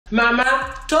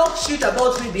Mama, talk shit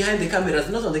about me behind the cameras,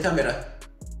 not on the camera.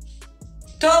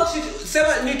 Talk shit,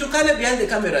 sema nitukane behind the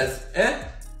cameras, eh?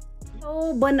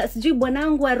 Oh, sijui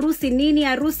bwanangu harusi nini,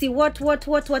 harusi what?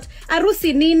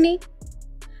 Harusi nini?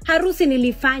 Harusi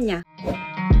nilifanya.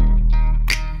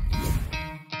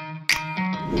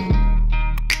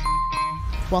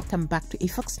 Welcome back to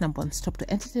Efox number one stop to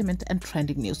entertainment and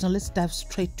trending news. Now let's dive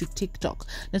straight to TikTok.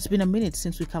 Now, it's been a minute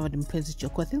since we covered Mpenzi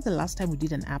Chokuu. I think the last time we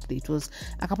did an update was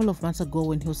a couple of months ago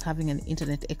when he was having an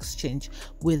internet exchange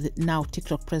with now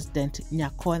TikTok president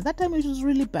Nyako, and that time it was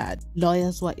really bad.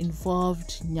 Lawyers were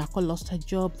involved. Nyako lost her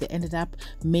job. They ended up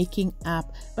making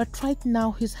up. But right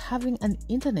now he's having an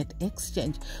internet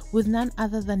exchange with none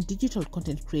other than digital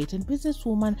content creator and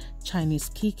businesswoman Chinese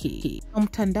Kiki.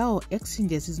 Mtandao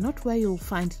exchanges is not where you'll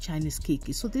find Chinese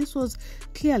Kiki, so this was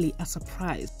clearly a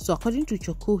surprise. So according to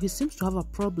Chokuu, he seems to have a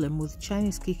problem with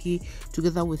Chinese Kiki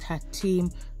together with her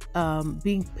team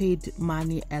being paid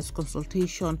money as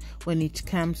consultation when it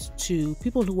comes to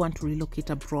people who want to relocate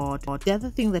abroad. The other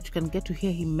thing that you can get to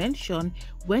hear him mention,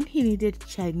 when he needed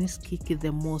Chinese Kiki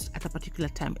the most at a particular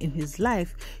time in his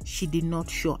life, she did not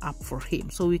show up for him.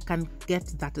 So we can get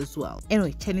that as well.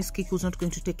 Anyway, Chinese Kiki was not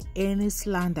going to take any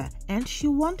slander, and she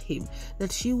warned him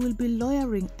that she will be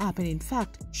lawyering up, and in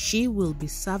fact she will be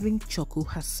serving Chokuu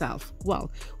herself.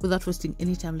 Well, without wasting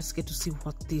any time, let's get to see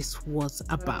what this was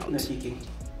about.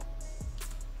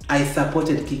 I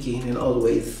supported Kiki in all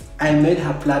ways. I made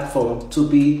her platform to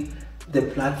be the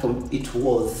platform it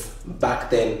was back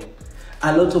then.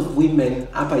 A lot of women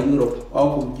up in Europe,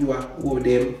 all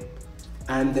them,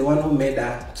 and the one who made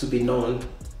her to be known.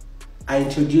 I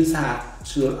introduced her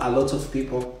to a lot of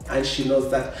people, and she knows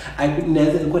that I could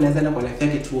never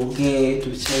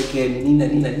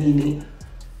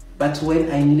but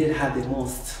when I needed her the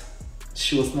most,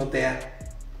 she was not there.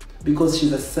 Because she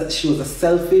was a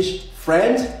selfish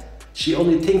friend. She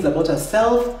only thinks about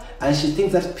herself, and she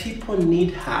thinks that people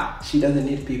need her. She doesn't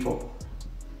need people.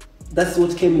 That's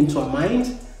what came into her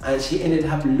mind, and she ended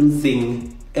up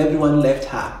losing. Everyone left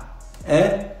her.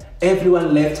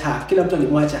 Everyone left her. Kila mtu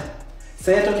alimwacha.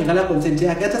 Sasa tukiangalia content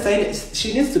yake, hata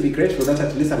she needs to be grateful that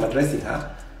at least I'm addressing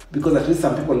her, because at least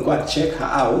some people go and check her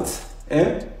out.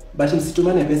 But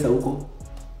msitumane pesa huko.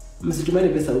 Msitumane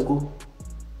pesa huko.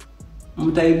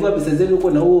 Mtaibua pesa zenu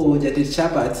huko na huo Jatet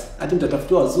Chapat, hata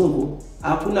mtatafutia wazungu.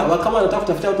 Hakuna, kama wanataka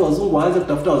kutafutia watu wazungu, waanze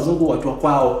kutafuta wazungu watu wa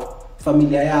kwao,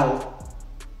 familia yao.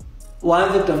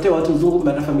 Waanze kutafutia watu wazungu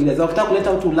na familia zao. Wakitaka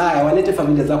kuleta watu Ulaya, walete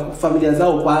familia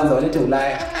zao kwanza, walete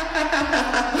Ulaya.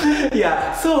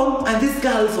 Yeah, so and these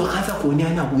girls wakaanza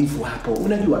kuonyana wivu hapo.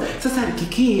 Unajua, sasa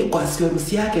Kiki kwa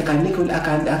harusi yake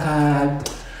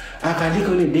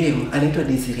akaandika ule dem anaitwa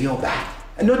Desirioba.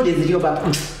 Not Desirioba.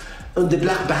 The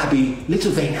Black Barbie,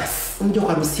 Little Venus. Unajua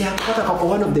kwa harusi yake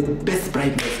kwa one of the best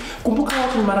bridesmaids. Kumbuka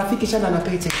watu ni marafiki chana na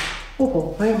pete.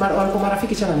 Walikuwa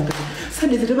marafiki chana na pete. Sasa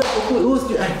Desirioba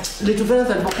Little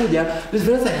Venus alipokuja,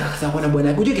 Little Venus akasema bwana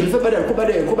yake. Unajua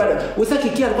kilifanya baada Usa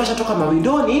Kiki alikuwa shatoka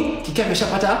mawindoni, Kiki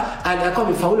ameshapata, alikuwa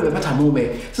amefaulu, amepata mume.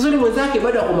 Sasa yule mwenzake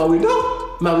bado ako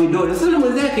mawindoni. Sasa yule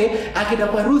mwenzake akaenda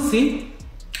kwa harusi,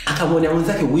 akamwona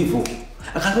mwenzake wivu.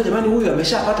 Akasema jamani, huyu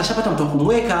ameshapata mtu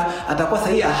kumweka, atakuwa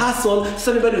sahihi hustle.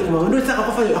 Sasa mimi bado niko mawindoni, sasa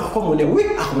akakuwa muone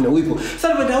wivu.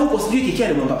 Sasa baada huko sijui Kiki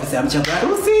alimwomba pesa ya mchango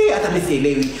harusi, hata mimi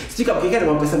sielewi. Sijui kama Kiki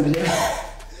alimwomba pesa mbele.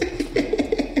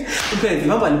 Mpenzi,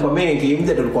 mambo alikuwa mengi,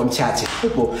 mzee ndo alikuwa mchache.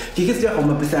 Huko Kiki sijui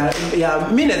kama pesa ya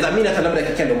mimi nadhani hata labda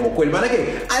Kiki ndio mkweli. Maana yake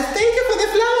I thank you for the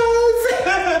flowers.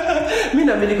 Mimi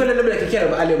naamini kweli labda Kiki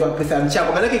aliomba pesa ya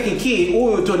mchango. Maana yake Kiki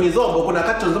huyu Tony Zombo, kuna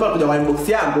wakati Tony Zombo kuja kwa inbox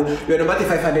yangu, yeye anambia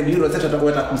 500 euros sasa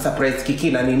tutakwenda kumsurprise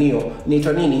Kiki na ninio.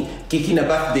 Niitwa nini? Kiki na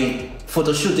birthday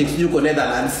photo shooting sijui kwa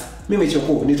Netherlands. Mimi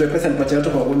Chokuu nitoe pesa nipatie watu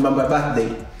kwa mambo ya birthday.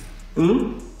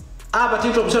 But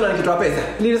nitoa mshona nikitoa pesa.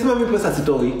 Nilisema mimi pesa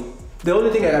sitoi. The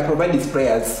only thing I can provide is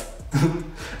prayers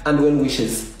and well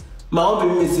wishes.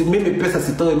 Maombi mimi pesa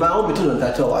sitoi, maombi tu ndo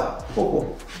nitatoa. Huko.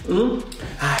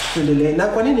 Tuendelee. Na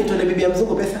kwa nini tuende bibi ya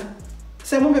mzungu pesa?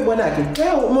 Sasa muombe bwana yake.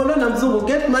 Wewe umeona mzungu,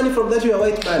 get money from that you are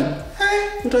white man.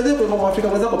 Utaje kwa Mwafrika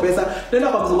mwenzako pesa. Nenda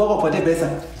kwa mzungu wako upate pesa.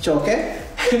 Choke.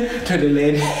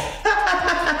 Tuendelee.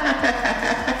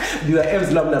 Biwa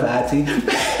M's labda bahati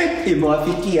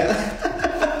imewafikia.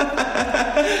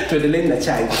 Tuendelee na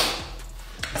chai.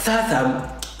 Sasa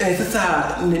Sasa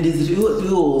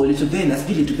huyo Little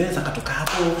Venus akatoka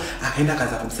hapo, akaenda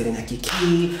kaanza kumsengenya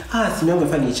Kiki. Simu yangu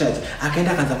ifanye charge.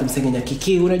 Akaenda kaanza kumsengenya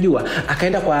Kiki, unajua?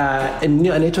 Akaenda kwa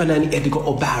anaitwa nani, Edgar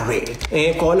Obare.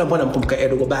 Kwa wale ambao wanamkumbuka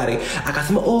Edgar Obare,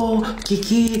 akasema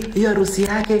Kiki hiyo harusi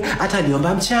yake hata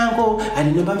aliniomba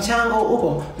mchango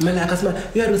huko. Maana akasema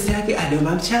hiyo harusi yake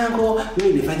aliomba mchango, mimi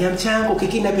nilifanya mchango.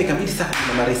 Kiki nape kabisa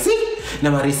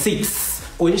na receipts.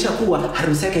 Kuonyesha kuwa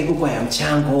harusi yake haikuwa ya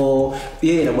mchango.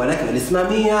 Yeye na bwana yake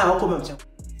walisimamia au kama mchango.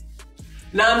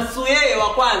 Na msu yeye wa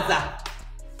kwanza.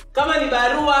 Kama ni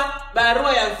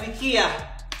barua yamfikia.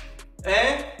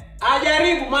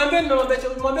 Ajaribu mwambie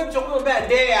Chokuu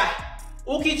ndea.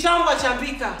 Ukichambwa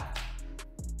chambika.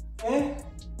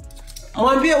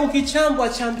 Mwambie ukichambwa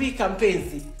chambika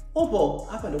mpenzi. Upo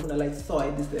hapa ndio kuna light so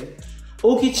I this day.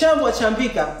 Ukichambwa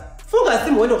chambika. Funga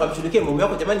simu uende ukamshughulikie mume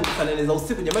wako jamani, mfananeza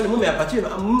usiku jamani, mume apatiwe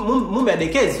mume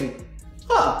adekezwi.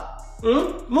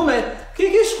 Mume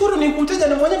Kiki shukuru ni kuteja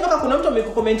na mwenyewe mpaka kuna mtu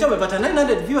amekukomentia umepata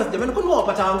 900 viewers jamani, kwani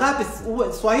wapata wangapi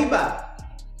Swahiba?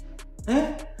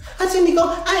 Ati niko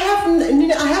I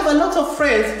have a lot of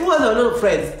friends. Who has a lot of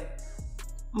friends?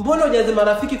 Mbona hujazi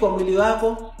marafiki kwa mwili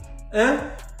wako?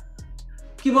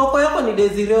 Kiboko yako ni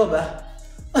Desiroba.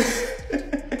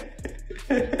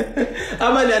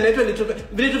 Ama ni anaitwa Little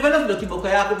Venus ndo kiboko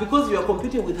yako because you are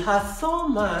competing with her so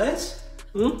much.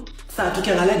 Sasa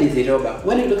tukiangalia Desiroba,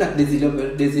 when you look at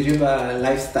Desiroba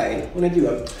lifestyle,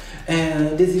 unajua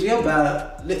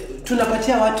Desiroba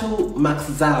tunapatia watu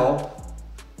max zao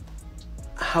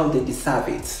how they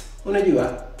deserve it.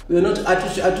 Unajua we are not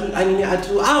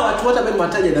watu wote ambao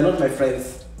nimewataja they're not my friends.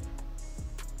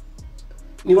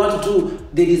 Ni watu tu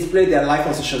they display their life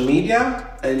on social media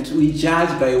and we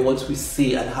judge by what we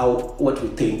see and what we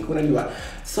think. Unajua?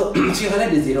 So tukiangalia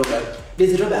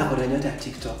Desiroba ako na nyota ya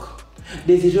TikTok.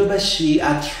 Desiroba she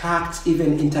attracts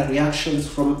even interactions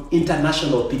from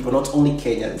international people, not only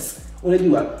Kenyans.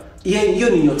 Unajua? Hiyo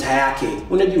ni nyota yake.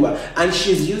 Unajua? And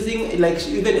she's using like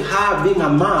even her being a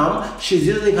mom, she's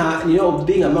using her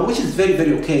being a mom, which is very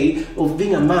very okay, of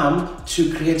being a mom to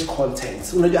create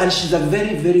content. Unajua? And she's a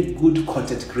very very good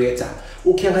content creator.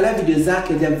 Ukiangalia video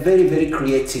zake they're very very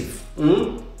creative.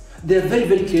 They're very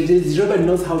very creative. Desiroba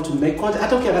knows how to make content.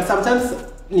 Hata ukiangalia sometimes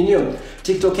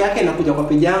TikTok yake inakuja kwa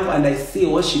page yangu and I see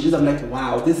what she does. I'm like,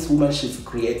 wow, this woman, she's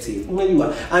creative.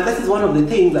 And that is one of the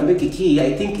things that make Kiki,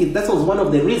 I think that was one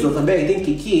of the reasons I think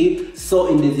Kiki saw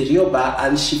in Desiroba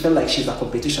and she felt like she's a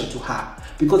competition to her.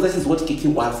 Because that is what Kiki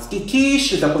wants. Kiki,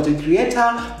 she's a content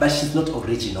creator, but she's not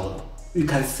original. You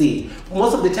can see.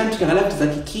 Most of the time,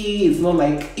 Kiki is not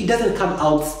like, it doesn't come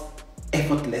out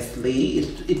effortlessly.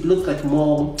 It looks like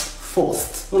more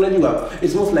forced.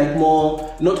 It's most like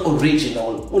more not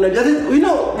original.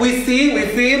 We see, we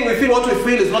feel what we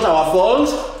feel is not our fault.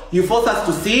 You force us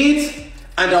to see it,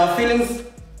 and our feelings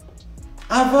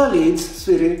are valid,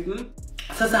 sweetie.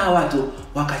 Sasa watu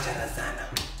wakacharazana.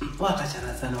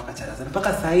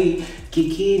 Mpaka sahi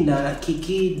Kiki,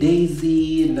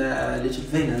 Daisy na Little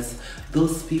Venus,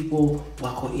 those people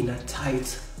wako in a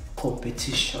tight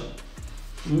competition.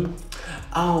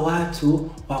 Watu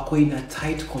wako in a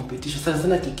tight competition.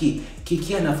 Sana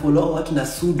Kiki anafollow watu na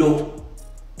pseudo.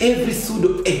 Every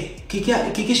pseudo.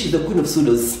 Kiki she's the queen of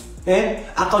pseudos.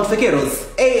 Account fakeros.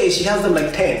 She has them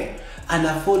like 10. And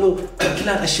I follow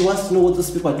she wants to know what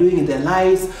those people are doing in their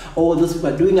lives or what those people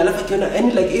are doing. I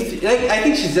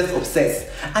think she's just obsessed.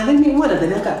 And then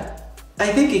I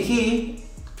think Kiki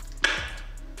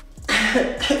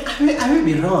I may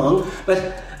be wrong, but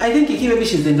I think Kiki maybe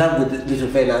she's in love with Little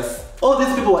Venus. All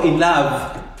these people are in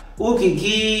love.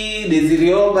 Kiki,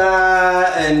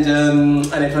 Desiroba, and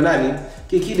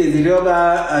Kiki,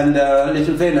 Desiroba, and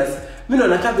Little Venus.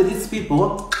 With these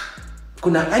people,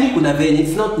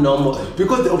 it's not normal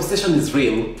because the obsession is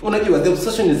real. The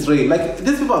obsession is real. Like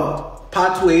these people are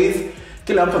part ways.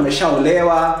 Kila mtu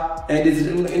ameshaolewa, and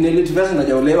in a Little Venus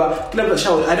hajaolewa. Kila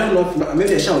mtu I don't know,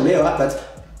 maybe ashaolewa,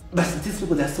 but these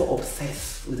people, they're so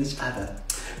obsessed with each other.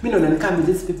 With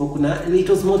these people, it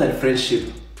was more than friendship.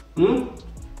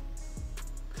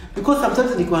 Because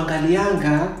sometimes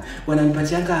nikuangalianga,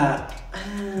 wananipatianga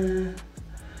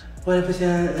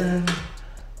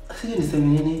sijui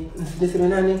niseme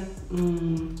nani?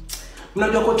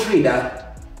 Mnajua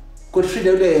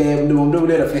Kotrida ule mdomo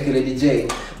ule rafiki yake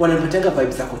DJ, wananipatianga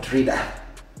vibes za Kotrida.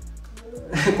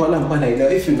 Kwa wale ambao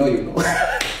wanaelewa, if you know you know.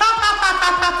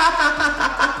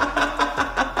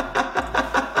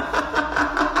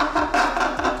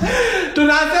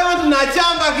 Tunasema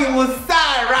tunachamba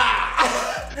kimusara.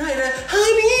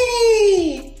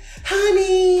 Honey.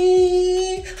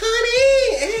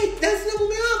 That's the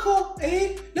mume wako.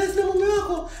 That's the mume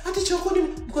wako. Ati Chokuu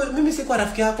mimi sikuwa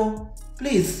rafiki yako.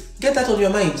 Please, get that on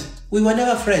your mind. We were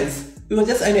never friends. We were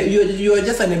just you were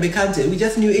just an bekante. We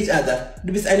just knew each other.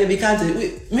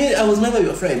 I was never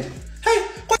your friend. Hey,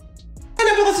 kwa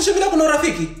nini social media kuna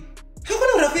urafiki?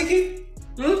 Hakuna urafiki.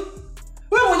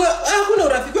 Wewe mwenye hakuna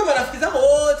urafiki. Wewe marafiki zako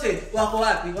wote wako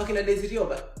wapi? Wakina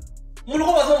Desirioba.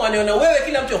 Mlikuwa wasoma wanaona wewe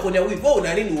kila mtu akonea wivu. Wewe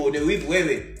una nini uone wivu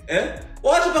wewe?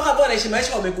 Watu mpaka hapo wanaishi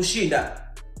maisha wamekushinda.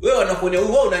 Wewe wanakuonea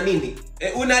wivu, wewe una nini?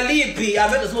 Unalipi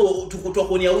ambacho sema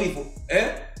tukutokuonea wivu?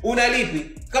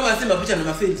 Unalipi? Kama sema picha na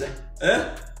mafilter.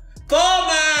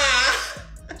 Koma!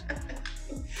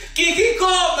 Kiki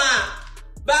koma!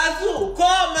 Bazu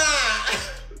koma!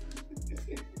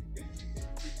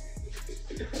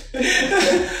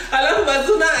 Alafu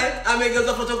Bazu naye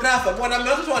amegeuza photographer.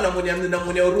 Mwanamume watu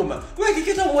wanamuonea huruma. Wewe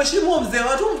Kiki tu mheshimu mzee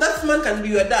watu, that man can be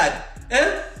your dad.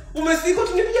 Umesiko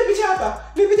tu nipige picha hapa.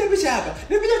 Nipige picha hapa.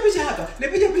 Nipige picha hapa.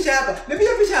 Nipige picha hapa. Nipige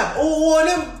picha hapa.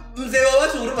 Uone mzee wa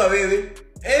watu huruma wewe.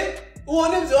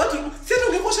 Uone mzee watu, sisi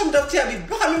tungekosha mtafutia bibi.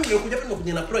 Mpaka mimi ningekuja hapa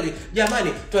kuja na project.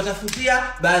 Jamani, tutatafutia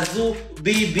Bazu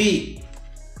bibi.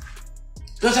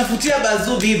 Tutatafutia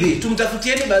Bazu bibi.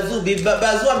 Tumtafutieni Bazu bibi.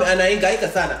 Bazu anahangaika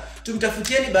sana.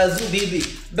 Tumtafutieni Bazu bibi.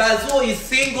 Bazu is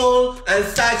single and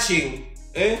searching.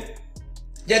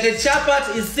 Jade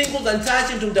Chapat is single and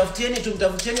searching.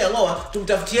 Tumtafutieni angoa.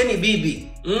 Tumtafutieni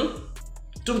bibi.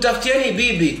 Tumtafutieni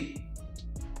bibi.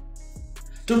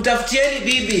 Tumtafutieni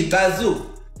bibi Bazu.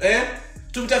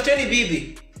 Tumtafutieni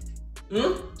bibi.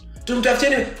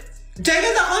 Tumtafutieni.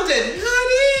 Tengeza content.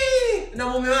 Nani? Na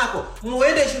mume wako.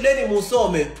 Muende shuleni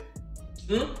musome.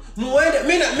 Muende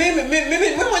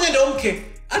mimi mwenye ndo mke.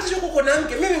 Hata sio kuko na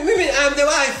mke. Mimi I'm the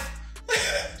wife.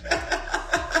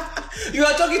 You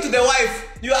are talking to the wife.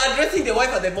 You are addressing the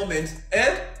wife at the moment.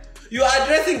 You are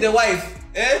addressing the wife.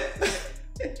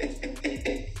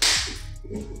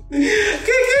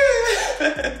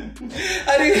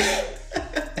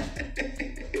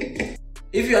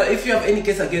 If you have any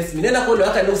case against me, nenda kule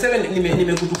waka useme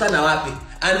nimekutukana wapi.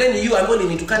 And then you ambao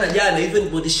nimetukana jana, even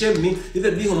body shame me,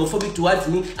 even be homophobic towards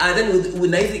me, and then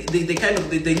with the kind of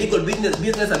the legal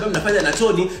business ambayo mnafanya na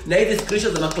Tony na hizi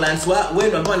screenshots za clients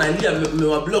wenu ambao analia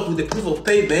mmewablock with the proof of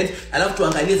payment, alafu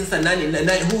tuangalie sasa nani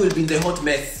who will be in the hot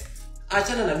mess.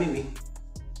 Achana na mimi.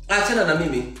 Achana na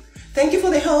mimi. Thank you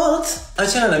for the hot.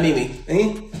 Achana na mimi.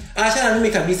 Achana na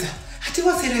mimi kabisa. Hati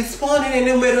wasi respond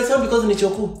and respond because ni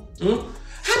Chokuu.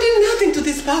 I did nothing to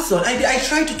this person. I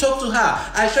tried to talk to her.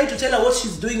 I tried to tell her what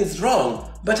she's doing is wrong.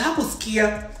 But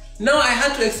hakuskia. Now I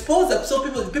had to expose her. So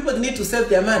people need to save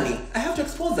their money. I have to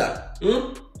expose her.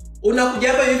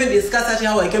 Unakuja hapa even discuss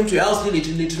how I came to your house.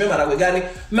 Nilitumia maragwe gani.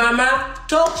 Mama,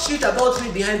 talk shit about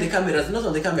me behind the cameras, not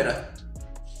on the camera.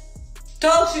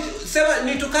 Talk shit. Sema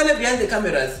nitukane behind the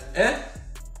cameras.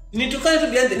 Nitukane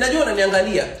tu behind the... Najua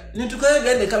unaniangalia. Nitukane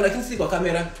behind the camera lakini si kwa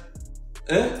kamera.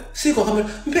 Si kwa kamera.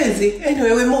 Mpenzi,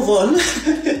 anyway, we move on.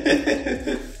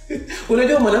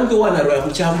 Unajua mwanamke huwa ana roho ya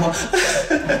kuchambwa.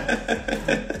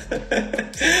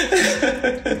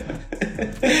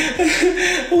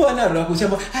 Huwa ana roho ya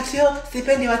kuchambwa. Hatio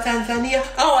sipendi wa Tanzania.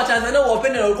 Au wa Tanzania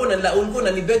wapende na ulikuwa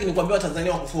unanibeg nikwambia wa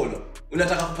Tanzania wakufollow.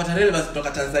 Unataka kupata relevance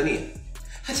kutoka Tanzania.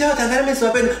 Hatio wa Tanzania mimi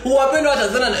siwapende. Huwapende wa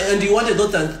Tanzania and you wanted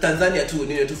those Tanzania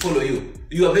to follow you.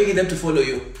 You are begging them to follow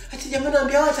you. Ati jamani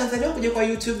naambia wa Tanzania wakuje kwa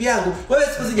YouTube yangu. Wewe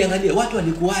siku ziangalie watu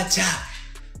walikuacha.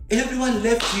 Everyone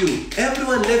left you.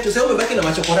 Everyone left you. Sasa umebaki na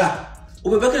machokora.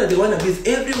 Umebaki na the one of this.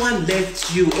 Everyone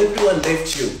left you. Everyone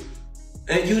left you.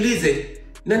 Jiulize,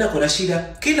 nani akona shida?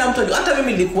 Kila mtu hata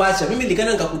mimi nilikuacha. Mimi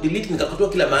nikaenda nikakudelete nikakutoa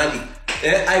kila mahali.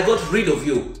 I got rid of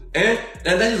you.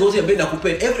 And that is what you're being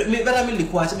nakupenda. But mimi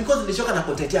nilikuacha because nilichoka na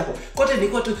content yako. Content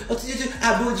ilikuwa tu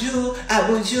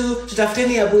abuju,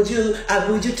 tutafuteni abuju,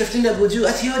 tutafuteni abuju.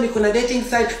 Ati hiyo ni kuna dating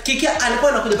site. Kiki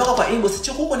alikuwa anakuja paka kwa inbox.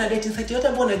 Chokuu kuna dating site yote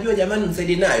ambayo unajua jamani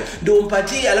msaidie nayo. Ndio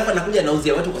umpatie alafu anakuja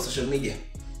anauzia watu kwa social media.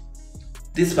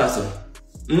 This person.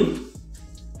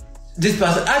 This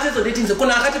person. Acha so dating site.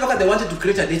 Kuna wakati paka they wanted to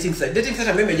create a dating site. Dating site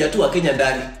ambayo imejaa tu wa Kenya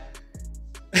ndani.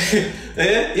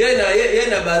 Yeye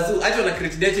na Bazu acha na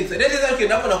create dating site. Dating site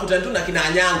ukienda hapo nakutana tu na kina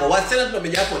Anyango. Wasichana tu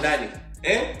wamejaa hapo ndani.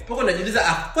 Poko najiuliza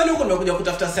kwani huko mmekuja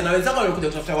kutafuta sana wenzako au mmekuja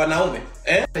kutafuta wanaume?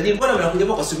 Tajiri mbona mnakuja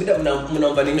hapo kwa social media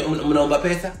mnaomba nini? Mnaomba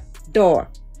pesa? Door.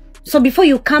 So before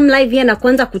you come live here na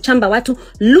kuanza kuchamba watu,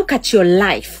 look at your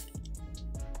life.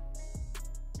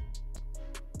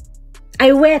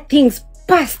 I wear things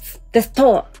past the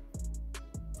store.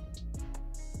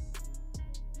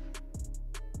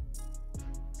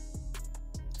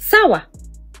 Sawa.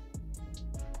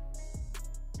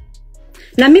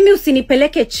 Na mimi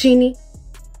usinipeleke chini.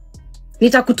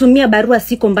 Nitakutumia barua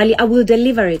siko mbali. I will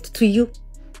deliver it to you.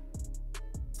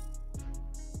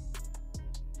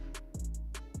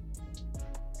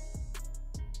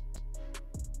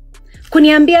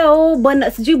 kuniambia oh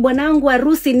bwana sijui bwanangu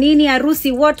harusi nini,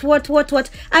 harusi what.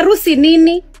 Harusi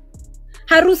nini?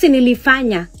 Harusi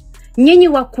nilifanya. Nyinyi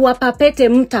wa kuwapa pete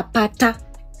mtapata.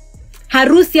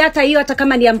 Harusi hata hiyo hata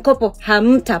kama ni ya mkopo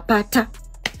hamtapata.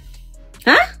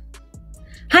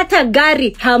 Hata gari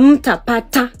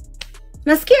hamtapata.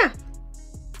 Nasikia?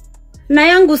 Na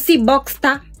yangu si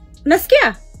Boxster.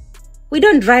 Nasikia? We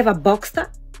don't drive a Boxster.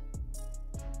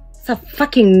 It's a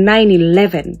fucking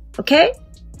 911, okay?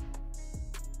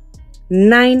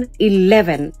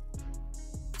 911.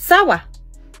 Sawa?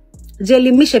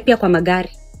 Jielimishe pia kwa magari.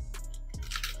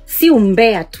 Si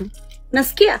umbea tu.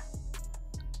 Nasikia?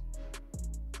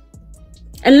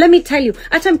 And let me tell you,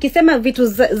 hata mkisema vitu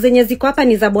zenye ziko hapa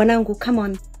ni za bwanangu, come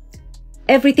on.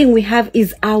 Everything we have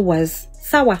is ours.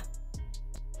 Sawa?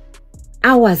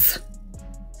 Ours.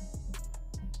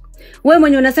 Wewe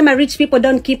mwenye unasema rich people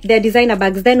don't keep their designer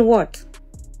bags, then what?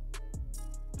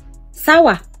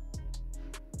 Sawa?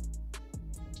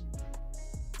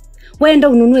 Wewe enda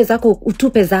ununue zako,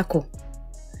 utupe zako.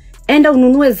 Enda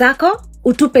ununue zako,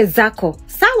 utupe zako.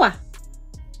 Sawa?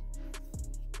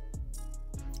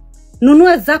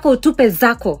 Nunua zako, utupe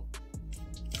zako.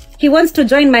 He wants to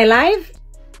join my live?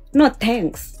 No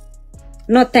thanks.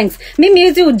 No thanks. Mimi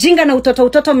hizi ujinga na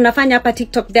utoto mnafanya hapa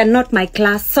TikTok, they are not my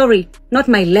class. Sorry, not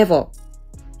my level.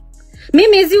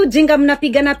 Mimi hizi ujinga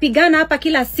mnapigana hapa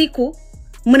kila siku.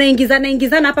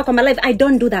 Mnaingizana hapa kwa my live. I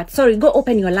don't do that. Sorry, go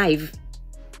open your live.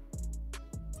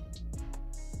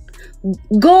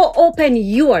 Go open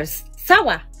yours.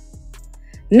 Sawa?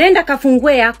 Nenda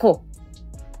kafungue yako.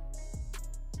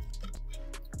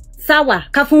 Sawa,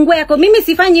 kafungue yako. Mimi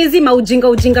sifanyi hizi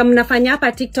ujinga mnafanya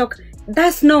hapa TikTok.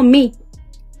 That's not me.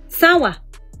 Sawa?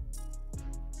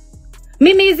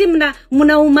 Mimi hizi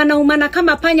mnaumana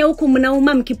kama panya huku,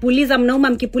 mnauma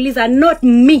mkipuliza. Not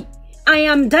me. I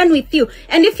am done with you.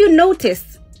 And if you notice,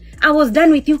 I was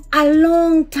done with you a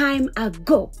long time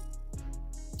ago.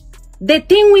 The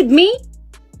thing with me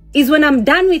is when I'm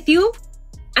done with you,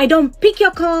 I don't pick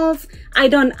your calls, I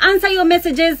don't answer your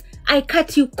messages, I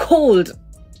cut you cold.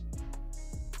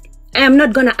 I am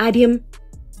not gonna add him.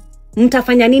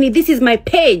 Mtafanya nini? This is my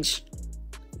page.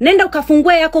 Nenda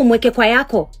ukafungue yako, umweke kwa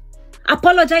yako.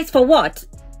 Apologize for what?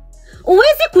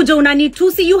 Uwezi kuja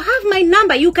unanitusi. You have my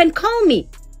number. You can call me.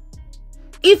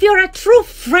 If you're a true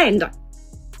friend,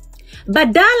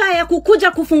 badala ya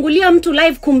kukuja kufungulia mtu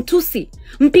live kumtusi,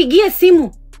 mpigie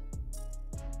simu.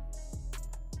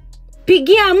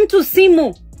 Pigia mtu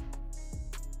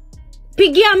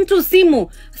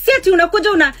simu. Si ati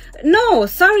unakuja No,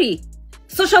 sorry.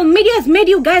 Social media has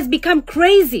made you guys become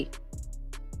crazy.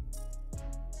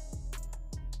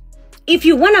 If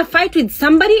you want to fight with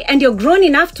somebody and you're grown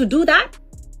enough to do that,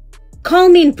 call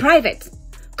me in private.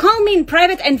 Call me in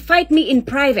private and fight me in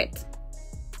private.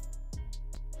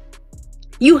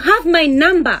 You have my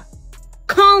number.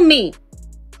 Call me.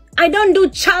 I don't do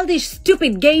childish,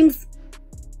 stupid games.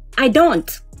 I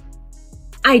don't.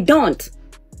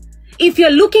 If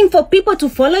you're looking for people to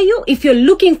follow you, if you're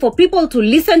looking for people to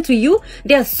listen to you,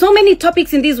 there are so many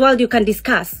topics in this world you can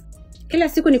discuss. Kila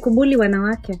siku ni kubuli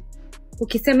wanawake.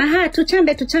 Ukisema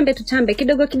tuchambe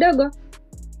kidogo.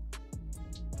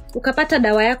 Ukapata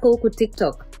dawa yako huku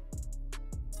TikTok.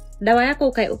 Dawa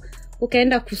yako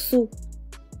ukaenda kusu.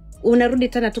 Unarudi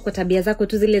tena tu kwa tabia zako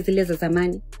tu zile za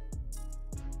zamani.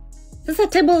 Sasa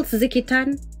tables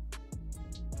zikitan.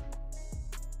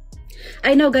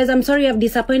 I know guys, I'm sorry I've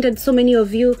disappointed so many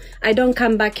of you. I don't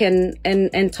come back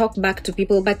and talk back to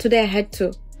people, but today I had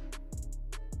to.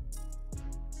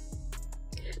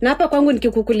 Na hapa kwangu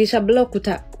nikikukulisha block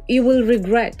you will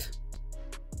regret.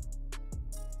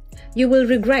 You will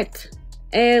regret.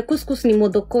 Kuskus ni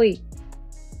modokoi.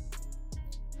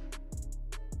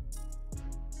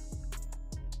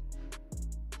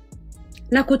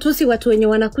 Na kutusi watu wenye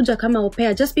wanakuja kama au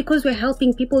pair just because we're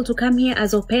helping people to come here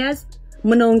as au pairs.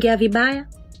 Mnaongea vibaya.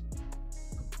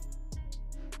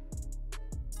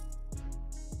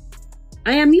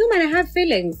 I am human, I have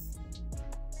feelings.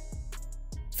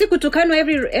 Sikutukanwa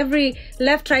every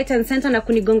left, right and center na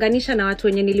kunigonganisha na watu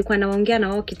wenye nilikuwa naongea na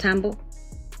wao kitambo.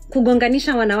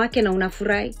 Kugonganisha wanawake na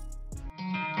unafurahi.